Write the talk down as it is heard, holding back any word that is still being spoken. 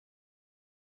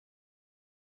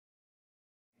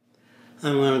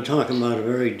I'm going to talk about a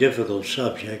very difficult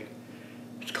subject.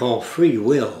 It's called free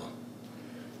will.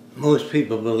 Most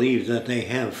people believe that they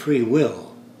have free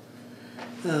will.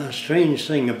 A strange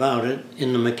thing about it,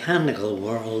 in the mechanical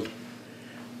world,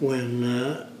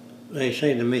 when they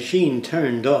say the machine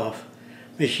turned off,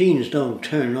 machines don't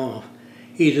turn off.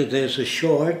 Either there's a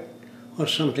short or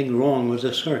something wrong with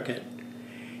the circuit.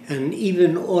 And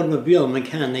even automobile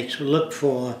mechanics look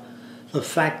for the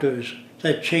factors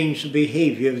that change the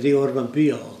behavior of the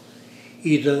automobile.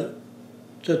 Either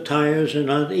the tires are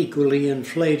not equally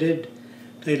inflated,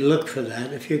 they look for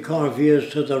that. If your car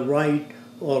veers to the right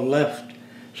or left,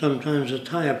 sometimes the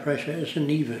tire pressure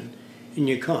isn't even in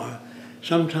your car.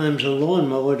 Sometimes a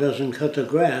lawnmower doesn't cut the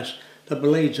grass, the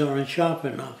blades aren't sharp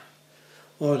enough,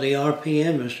 or the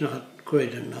RPM is not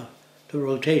great enough, the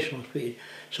rotational speed.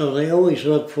 So they always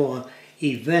look for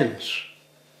events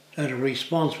that are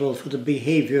responsible for the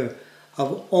behavior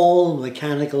of all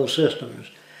mechanical systems.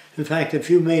 In fact, if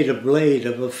you made a blade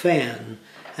of a fan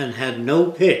and had no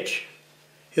pitch,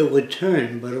 it would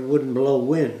turn, but it wouldn't blow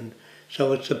wind.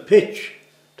 So it's the pitch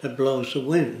that blows the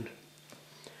wind.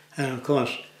 And of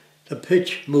course, the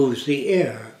pitch moves the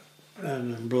air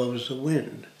rather than blows the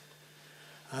wind.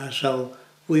 So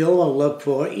we all look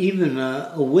for, even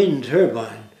a wind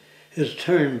turbine is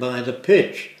turned by the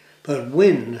pitch, but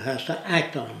wind has to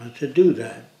act on it to do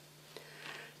that.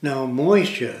 Now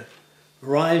moisture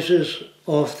rises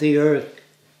off the earth.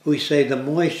 We say the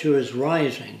moisture is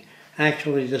rising.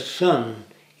 Actually the sun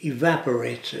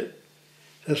evaporates it.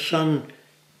 The sun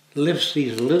lifts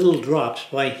these little drops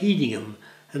by heating them,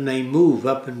 and they move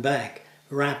up and back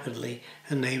rapidly,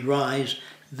 and they rise.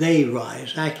 They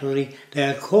rise. Actually, they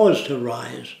are caused to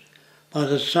rise by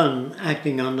the sun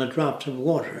acting on the drops of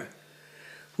water.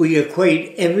 We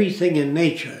equate everything in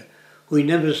nature. We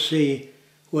never see,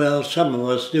 well, some of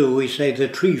us do, we say the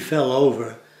tree fell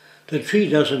over. The tree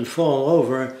doesn't fall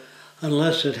over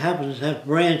unless it happens to have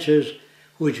branches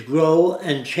which grow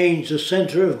and change the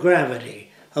center of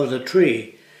gravity of the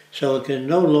tree. So it can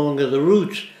no longer, the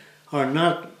roots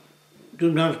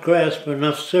do not grasp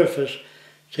enough surface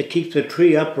to keep the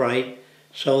tree upright,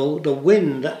 so the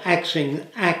wind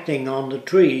acting on the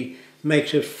tree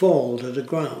makes it fall to the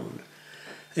ground.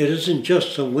 It isn't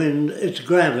just the wind, it's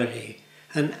gravity,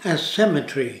 an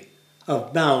asymmetry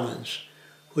of balance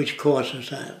which causes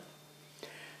that.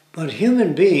 But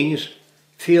human beings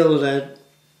feel that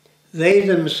they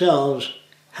themselves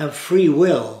have free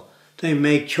will. They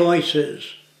make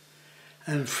choices.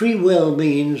 And free will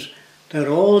means that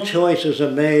all choices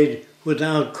are made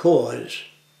without cause.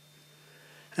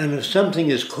 And if something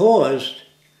is caused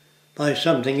by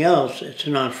something else, it's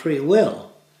not free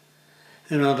will.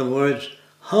 In other words,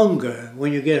 hunger,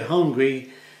 when you get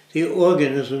hungry, the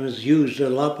organism has used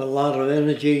up a lot of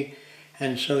energy,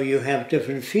 and so you have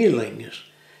different feelings.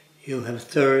 You have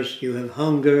thirst, you have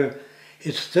hunger.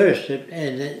 It's thirst,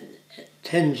 and it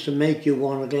tends to make you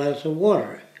want a glass of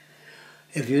water.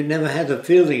 If you never had the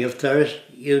feeling of thirst,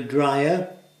 you'd dry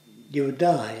up, you would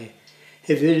die.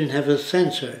 If you didn't have a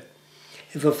sensor,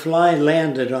 if a fly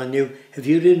landed on you, if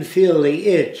you didn't feel the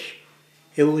itch,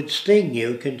 it would sting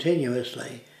you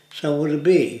continuously. So would it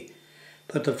be.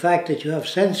 But the fact that you have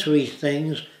sensory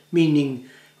things, meaning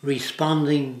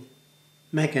responding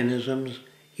mechanisms,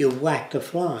 you whack the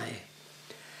fly.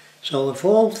 So if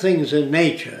all things in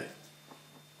nature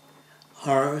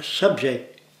are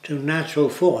subject to natural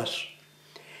force,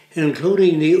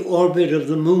 including the orbit of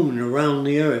the moon around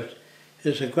the earth,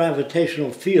 is a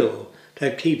gravitational field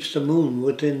that keeps the moon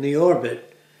within the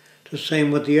orbit. The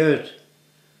same with the earth.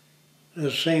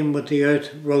 The same with the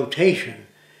earth rotation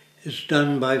is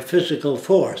done by physical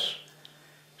force,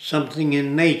 something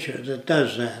in nature that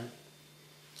does that.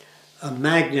 A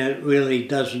magnet really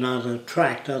does not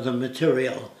attract other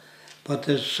material, but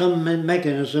there's some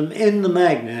mechanism in the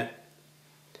magnet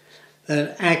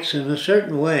that acts in a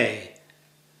certain way.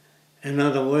 In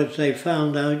other words, they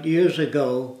found out years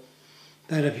ago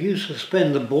that if you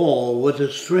suspend a ball with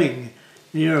a string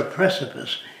near a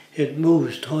precipice, it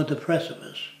moves toward the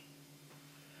precipice.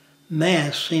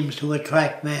 Mass seems to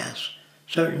attract mass,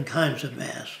 certain kinds of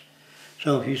mass.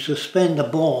 So if you suspend a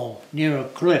ball near a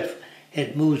cliff,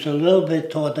 it moves a little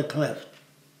bit toward the cliff.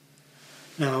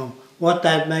 Now, what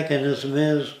that mechanism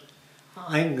is,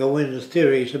 I can go into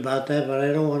theories about that, but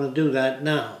I don't want to do that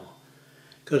now,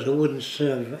 because it wouldn't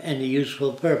serve any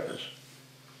useful purpose.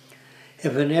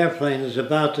 If an airplane is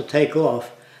about to take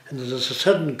off and there's a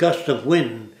sudden gust of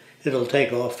wind, it'll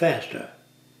take off faster.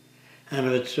 And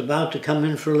if it's about to come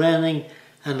in for landing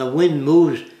and the wind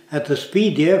moves at the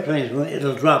speed the airplane's going,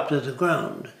 it'll drop to the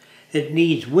ground. It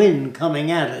needs wind coming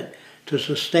at it to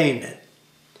sustain it.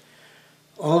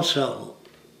 Also,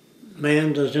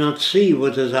 man does not see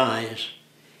with his eyes.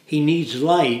 He needs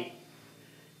light.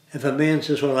 If a man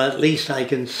says, well, at least I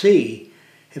can see,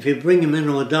 if you bring him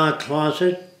into a dark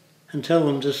closet and tell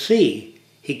him to see,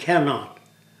 he cannot,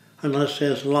 unless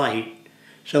there's light.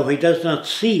 So he does not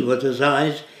see with his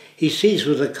eyes, he sees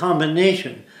with a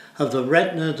combination of the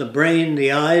retina, the brain,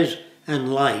 the eyes,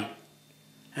 and light,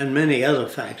 and many other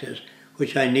factors,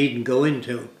 which I needn't go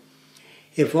into.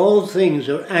 If all things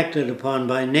are acted upon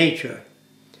by nature,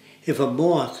 if a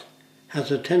moth has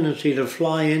a tendency to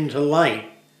fly into light,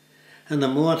 and the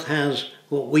moth has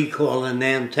what we call an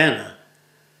antenna,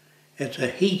 it's a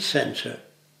heat sensor.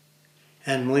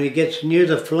 And when it gets near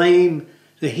the flame,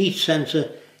 the heat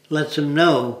sensor lets him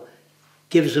know,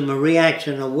 gives him a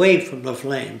reaction away from the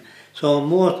flame. So a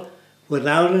moth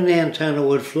without an antenna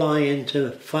would fly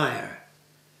into fire.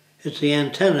 It's the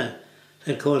antenna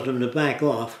that caused him to back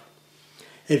off.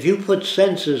 If you put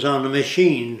sensors on a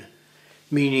machine,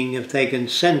 meaning if they can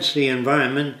sense the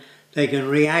environment, they can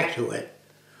react to it.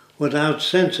 Without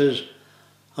sensors,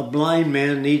 a blind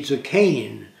man needs a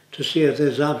cane to see if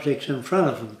there's objects in front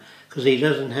of him, because he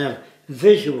doesn't have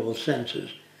visual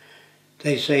senses.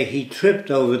 They say he tripped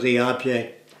over the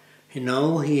object. You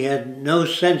know, he had no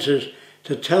senses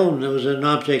to tell him there was an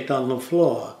object on the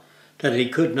floor that he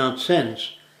could not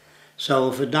sense.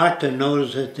 So if a doctor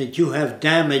notices that you have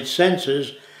damaged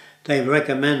senses, they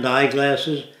recommend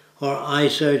eyeglasses or eye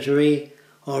surgery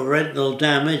or retinal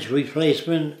damage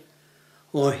replacement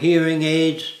or hearing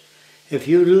aids. If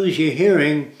you lose your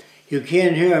hearing, you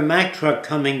can't hear a Mack truck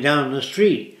coming down the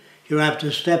street. You have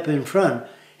to step in front.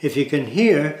 If you can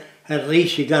hear, at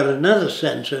least you got another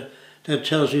sensor that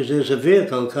tells you there's a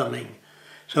vehicle coming.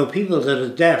 So people that are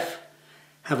deaf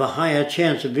have a higher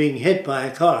chance of being hit by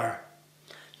a car.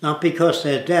 Not because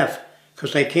they're deaf,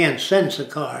 because they can't sense a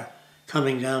car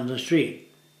coming down the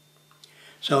street.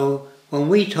 So when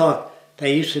we talk,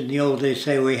 they used to in the old days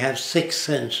say we have 6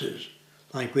 senses,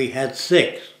 like we had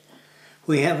 6.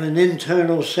 We have an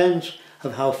internal sense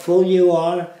of how full you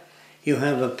are. You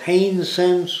have a pain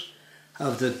sense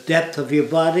of the depth of your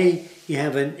body. You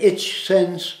have an itch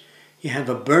sense. You have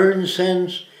a burn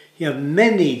sense. You have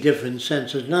many different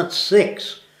senses, not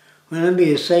 6. Whenever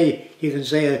you can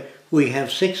say we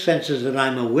have 6 senses that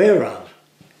I'm aware of,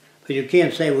 but you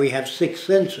can't say we have 6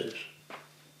 senses.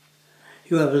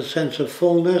 You have a sense of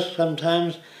fullness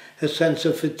sometimes, a sense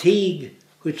of fatigue,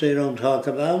 which they don't talk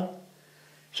about.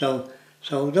 So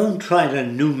don't try to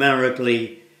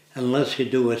numerically, unless you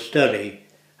do a study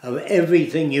of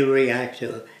everything you react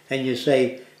to, and you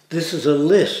say, this is a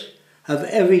list of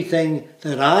everything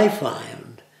that I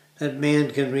find that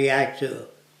man can react to.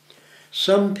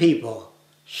 Some people,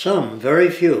 very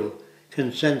few,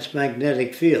 can sense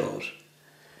magnetic fields.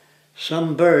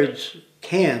 Some birds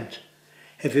can't.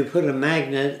 If you put a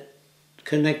magnet,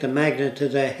 connect a magnet to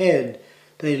their head,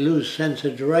 they lose sense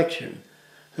of direction.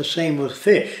 The same with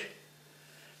fish.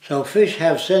 So fish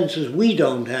have senses we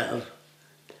don't have.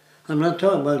 I'm not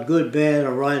talking about good, bad,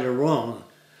 or right or wrong.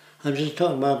 I'm just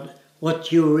talking about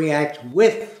what you react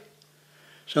with.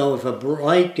 So if a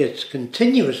light gets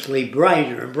continuously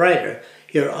brighter and brighter,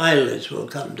 your eyelids will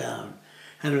come down.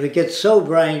 And if it gets so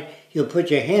bright, you'll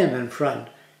put your hand in front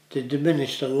to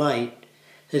diminish the light.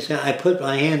 They say, I put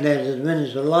my hand there to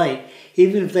diminish the light.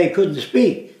 Even if they couldn't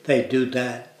speak, they'd do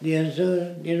that. You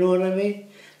know what I mean?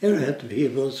 They don't have to be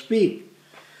able to speak.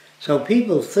 So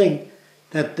people think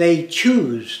that they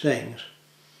choose things.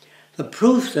 The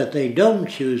proof that they don't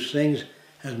choose things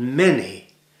is many,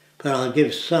 but I'll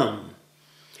give some.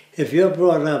 If you're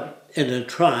brought up in a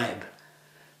tribe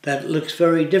that looks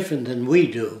very different than we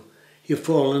do, you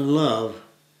fall in love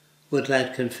with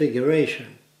that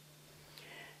configuration.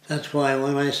 That's why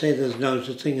when I say there's no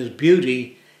such thing as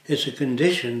beauty, it's a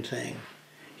conditioned thing.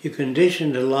 You're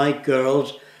conditioned to like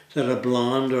girls that are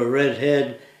blonde or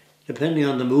redhead, depending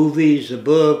on the movies, the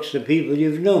books, the people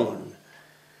you've known.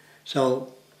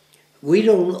 So we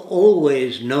don't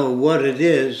always know what it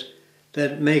is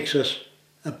that makes us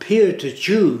appear to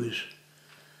choose.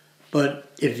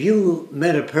 But if you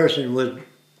met a person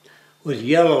with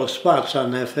yellow spots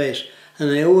on their face, and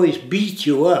they always beat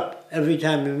you up every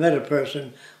time you met a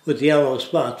person with yellow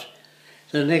spots,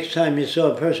 the next time you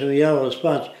saw a person with yellow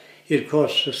spots, you'd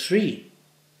cross the street.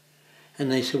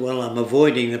 And they said, well, I'm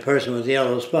avoiding the person with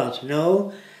yellow spots.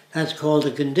 No, that's called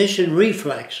a conditioned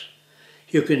reflex.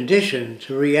 You're conditioned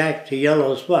to react to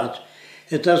yellow spots.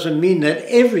 It doesn't mean that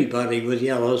everybody with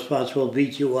yellow spots will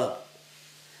beat you up.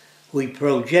 We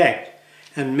project,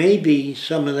 and maybe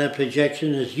some of that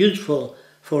projection is useful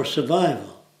for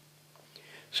survival.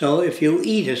 So if you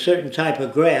eat a certain type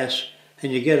of grass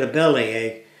and you get a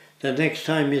bellyache, the next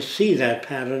time you see that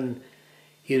pattern,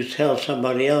 you tell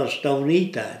somebody else, don't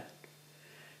eat that.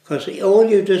 Because all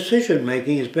your decision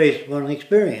making is based upon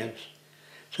experience.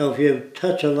 So if you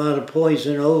touch a lot of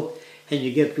poison oak and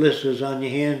you get blisters on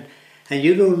your hand and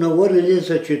you don't know what it is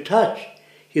that you touch,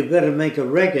 you better make a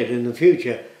record in the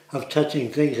future of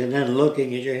touching things and then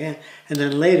looking at your hand. And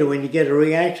then later when you get a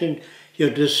reaction, your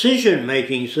decision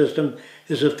making system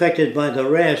is affected by the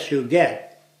rash you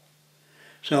get.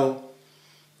 So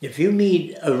if you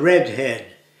meet a redhead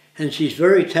and she's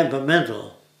very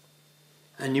temperamental,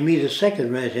 and you meet a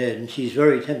second redhead and she's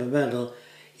very temperamental,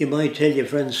 you might tell your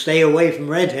friends, stay away from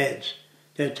redheads.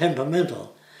 They're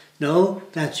temperamental. No,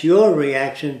 that's your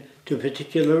reaction to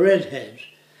particular redheads.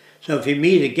 So if you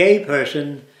meet a gay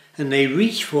person and they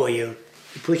reach for you,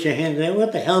 you put your hand there,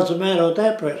 what the hell's the matter with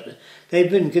that person? They've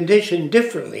been conditioned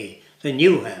differently than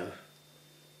you have.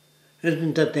 It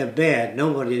isn't that they're bad.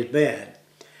 Nobody is bad.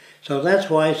 So that's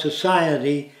why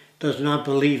society does not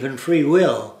believe in free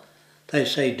will. They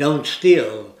say, don't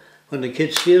steal. When the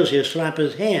kid steals, you slap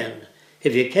his hand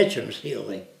if you catch him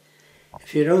stealing.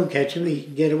 If you don't catch him, he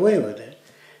can get away with it.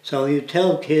 So you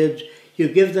tell kids, you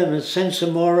give them a sense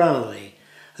of morality,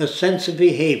 a sense of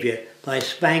behavior by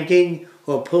spanking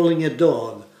or pulling a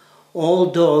dog.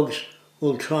 All dogs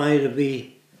will try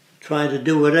to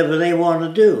do whatever they want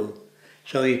to do.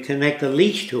 So you connect a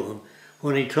leash to him.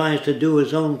 When he tries to do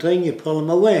his own thing, you pull him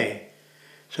away.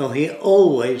 So he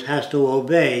always has to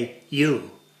obey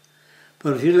you.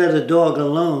 But if you let a dog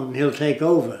alone, he'll take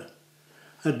over.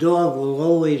 A dog will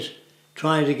always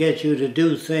try to get you to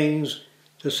do things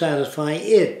to satisfy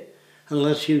it,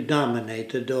 unless you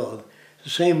dominate the dog. The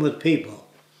same with people.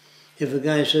 If a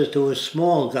guy says to a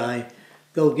small guy,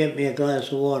 go get me a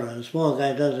glass of water, and the small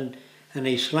guy doesn't, and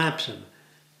he slaps him.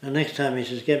 The next time he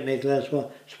says, get me a glass of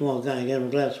water, small guy, get him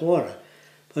a glass of water.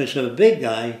 But it's a big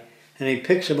guy, and he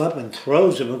picks him up and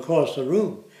throws him across the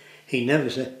room. He never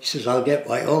says, he says, I'll get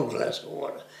my own glass of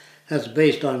water. That's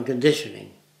based on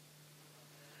conditioning.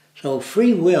 So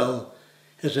free will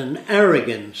is an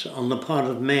arrogance on the part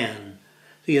of man,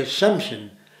 the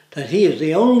assumption that he is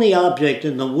the only object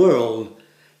in the world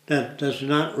that does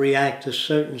not react to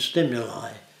certain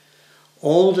stimuli.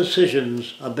 All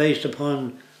decisions are based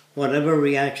upon whatever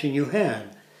reaction you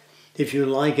had. If you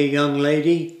like a young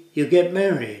lady, you get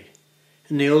married.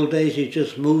 In the old days, you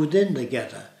just moved in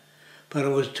together. But it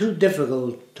was too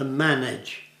difficult to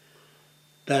manage.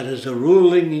 That is, a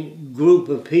ruling group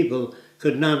of people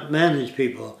could not manage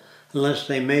people unless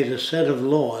they made a set of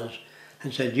laws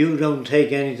and said, you don't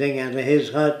take anything out of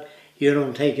his hut, you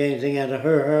don't take anything out of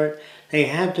her hut. They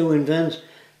had to invent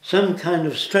some kind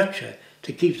of structure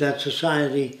to keep that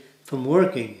society from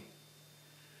working.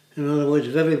 In other words,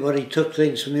 if everybody took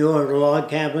things from your log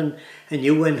cabin and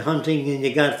you went hunting and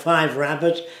you got 5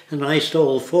 rabbits and I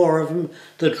stole 4 of them,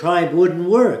 the tribe wouldn't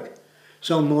work.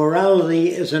 So morality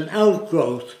is an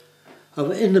outgrowth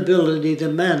of inability to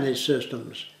manage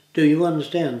systems. Do you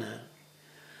understand that?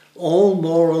 All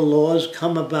moral laws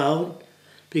come about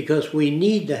because we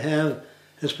need to have,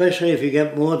 especially if you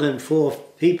get more than 4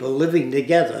 people living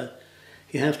together,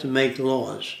 you have to make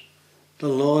laws. The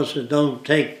laws that don't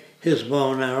take his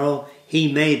bow and arrow,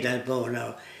 he made that bow and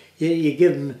arrow. You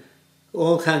give him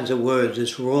all kinds of words,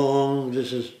 it's wrong,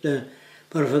 this is...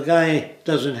 But if a guy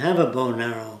doesn't have a bow and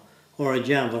arrow or a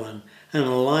javelin, and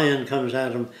a lion comes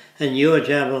at him, and your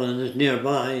javelin is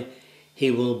nearby,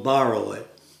 he will borrow it.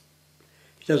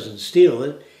 He doesn't steal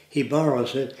it, he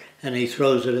borrows it, and he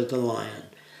throws it at the lion.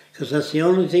 Because that's the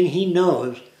only thing he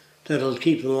knows that'll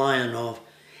keep the lion off.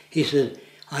 He said,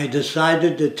 I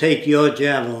decided to take your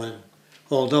javelin,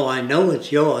 although I know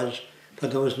it's yours,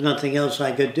 but there was nothing else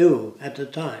I could do at the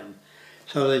time.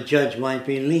 So the judge might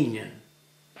be lenient.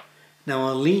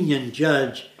 Now a lenient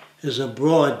judge is a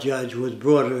broad judge with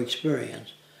broader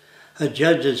experience. A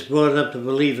judge that's brought up to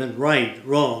believe in right,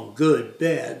 wrong, good,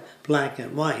 bad, black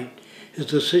and white, his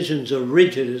decisions are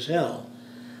rigid as hell.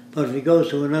 But if he goes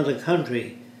to another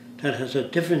country that has a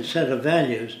different set of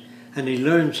values and he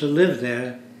learns to live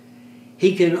there,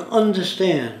 he can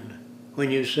understand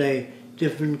when you say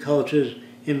different cultures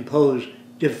impose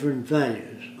different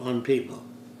values on people.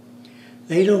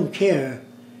 They don't care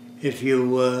if you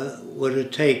were to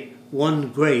take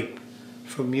one grape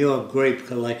from your grape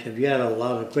collection. If you had a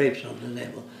lot of grapes on the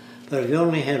table. But if you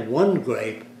only had one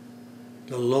grape,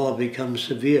 the law becomes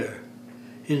severe.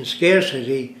 In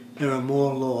scarcity, there are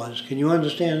more laws. Can you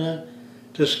understand that?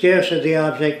 The scarcer the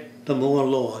object, the more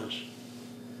laws.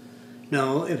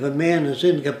 Now, if a man is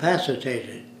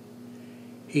incapacitated,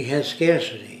 he has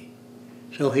scarcity.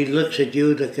 So he looks at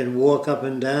you that can walk up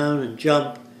and down and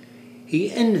jump.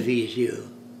 He envies you.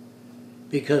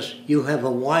 because you have a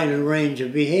wider range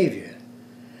of behavior.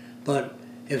 But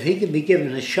if he can be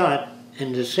given a shot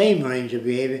in the same range of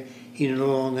behavior, he no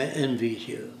longer envies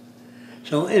you.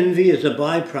 So envy is a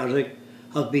byproduct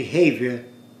of behavior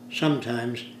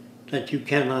sometimes that you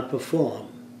cannot perform.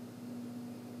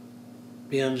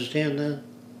 Do you understand that?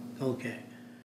 Okay.